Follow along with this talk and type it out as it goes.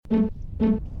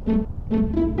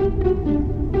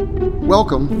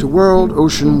Welcome to World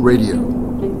Ocean Radio.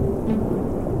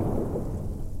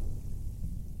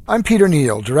 I'm Peter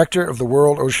Neal, director of the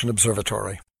World Ocean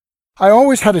Observatory. I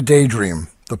always had a daydream,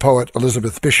 the poet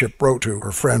Elizabeth Bishop wrote to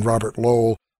her friend Robert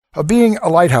Lowell, of being a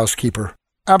lighthouse keeper,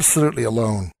 absolutely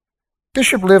alone.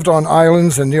 Bishop lived on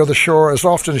islands and near the shore as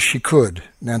often as she could,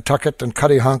 Nantucket and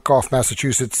Cuttyhunk off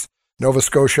Massachusetts, Nova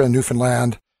Scotia and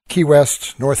Newfoundland, Key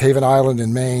West, North Haven Island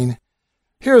in Maine.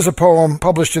 Here is a poem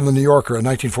published in The New Yorker in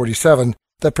 1947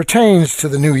 that pertains to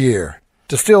the new year,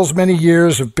 distills many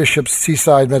years of Bishop's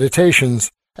seaside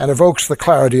meditations, and evokes the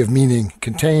clarity of meaning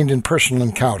contained in personal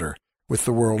encounter with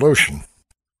the world ocean.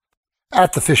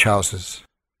 At the fish houses.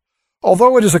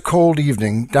 Although it is a cold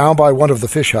evening, down by one of the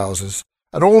fish houses,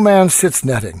 an old man sits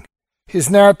netting, his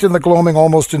net in the gloaming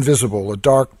almost invisible, a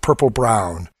dark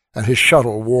purple-brown, and his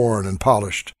shuttle worn and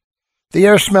polished. The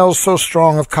air smells so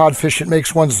strong of codfish it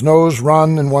makes one's nose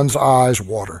run and one's eyes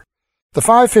water. The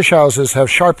 5 fish houses have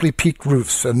sharply peaked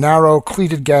roofs and narrow,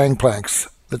 cleated gangplanks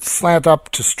that slant up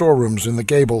to storerooms in the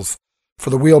gables for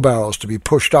the wheelbarrows to be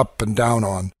pushed up and down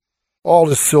on. All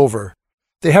is silver.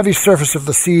 The heavy surface of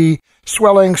the sea,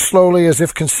 swelling slowly as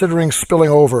if considering spilling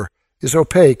over, is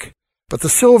opaque, but the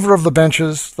silver of the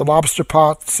benches, the lobster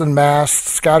pots and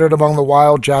masts scattered among the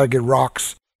wild jagged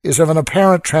rocks, is of an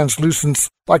apparent translucence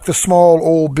like the small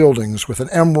old buildings with an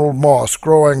emerald moss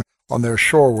growing on their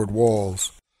shoreward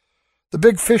walls. The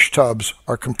big fish tubs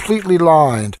are completely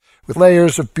lined with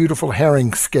layers of beautiful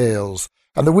herring scales,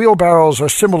 and the wheelbarrows are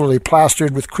similarly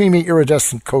plastered with creamy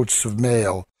iridescent coats of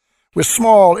mail, with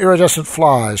small iridescent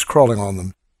flies crawling on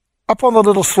them. Up on the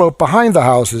little slope behind the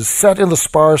houses, set in the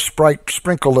sparse, bright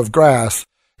sprinkle of grass,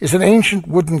 is an ancient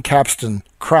wooden capstan,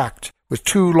 cracked, with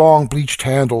 2 long bleached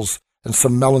handles and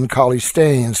some melancholy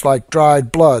stains like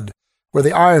dried blood where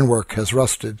the ironwork has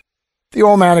rusted. The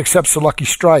old man accepts a lucky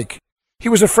strike. He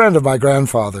was a friend of my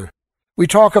grandfather. We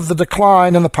talk of the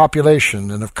decline in the population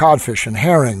and of codfish and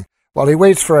herring while he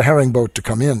waits for a herring boat to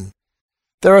come in.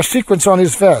 There are sequins on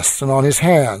his vest and on his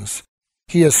hands.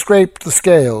 He has scraped the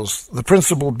scales, the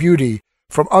principal beauty,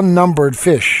 from unnumbered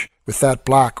fish with that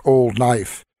black old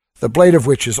knife, the blade of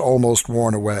which is almost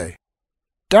worn away.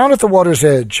 Down at the water's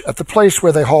edge, at the place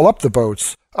where they haul up the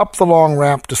boats, up the long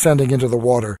ramp descending into the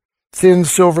water, thin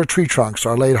silver tree trunks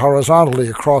are laid horizontally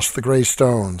across the gray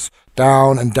stones,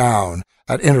 down and down,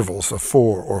 at intervals of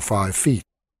 4 or 5 feet.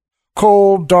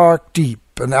 Cold, dark, deep,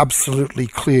 and absolutely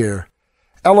clear,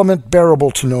 element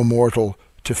bearable to no mortal,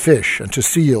 to fish and to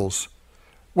seals.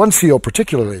 One seal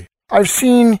particularly, I've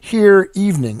seen here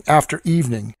evening after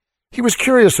evening. He was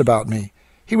curious about me.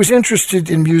 He was interested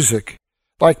in music.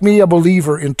 Like me, a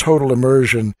believer in total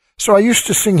immersion, so I used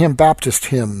to sing him Baptist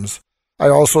hymns. I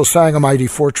also sang A Mighty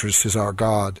Fortress Is Our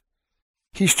God.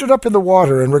 He stood up in the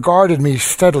water and regarded me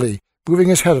steadily, moving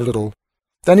his head a little.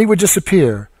 Then he would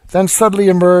disappear, then suddenly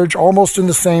emerge almost in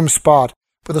the same spot,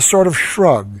 with a sort of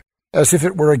shrug, as if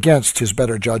it were against his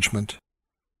better judgment.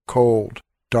 Cold,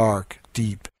 dark,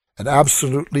 deep, and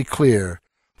absolutely clear,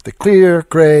 the clear,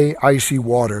 gray, icy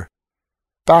water.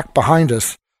 Back behind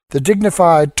us, the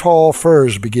dignified tall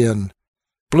firs begin.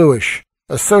 Bluish,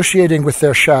 associating with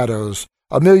their shadows,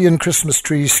 a million Christmas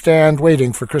trees stand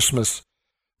waiting for Christmas.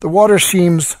 The water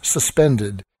seems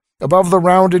suspended, above the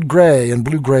rounded gray and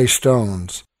blue-gray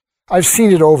stones. I've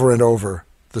seen it over and over,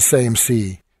 the same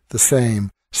sea, the same,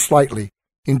 slightly,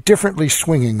 indifferently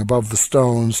swinging above the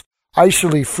stones,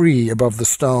 icily free above the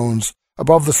stones,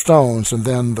 and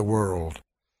then the world.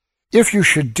 If you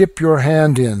should dip your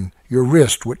hand in, your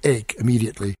wrist would ache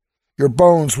immediately. Your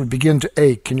bones would begin to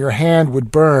ache, and your hand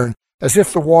would burn, as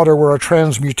if the water were a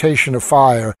transmutation of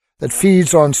fire that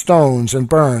feeds on stones and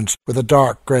burns with a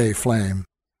dark gray flame.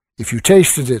 If you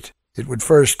tasted it, it would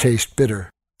first taste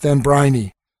bitter, then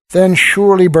briny, then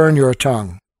surely burn your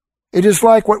tongue. It is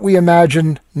like what we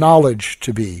imagine knowledge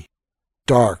to be.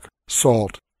 Dark,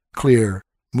 salt, clear,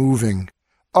 moving,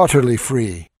 utterly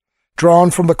free,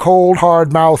 drawn from the cold,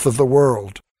 hard mouth of the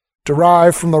world,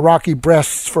 derived from the rocky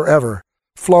breasts forever,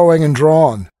 flowing and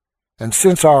drawn, and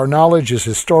since our knowledge is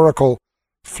historical,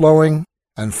 flowing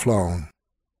and flown.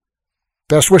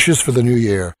 Best wishes for the new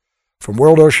year from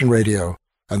World Ocean Radio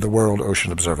and the World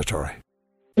Ocean Observatory.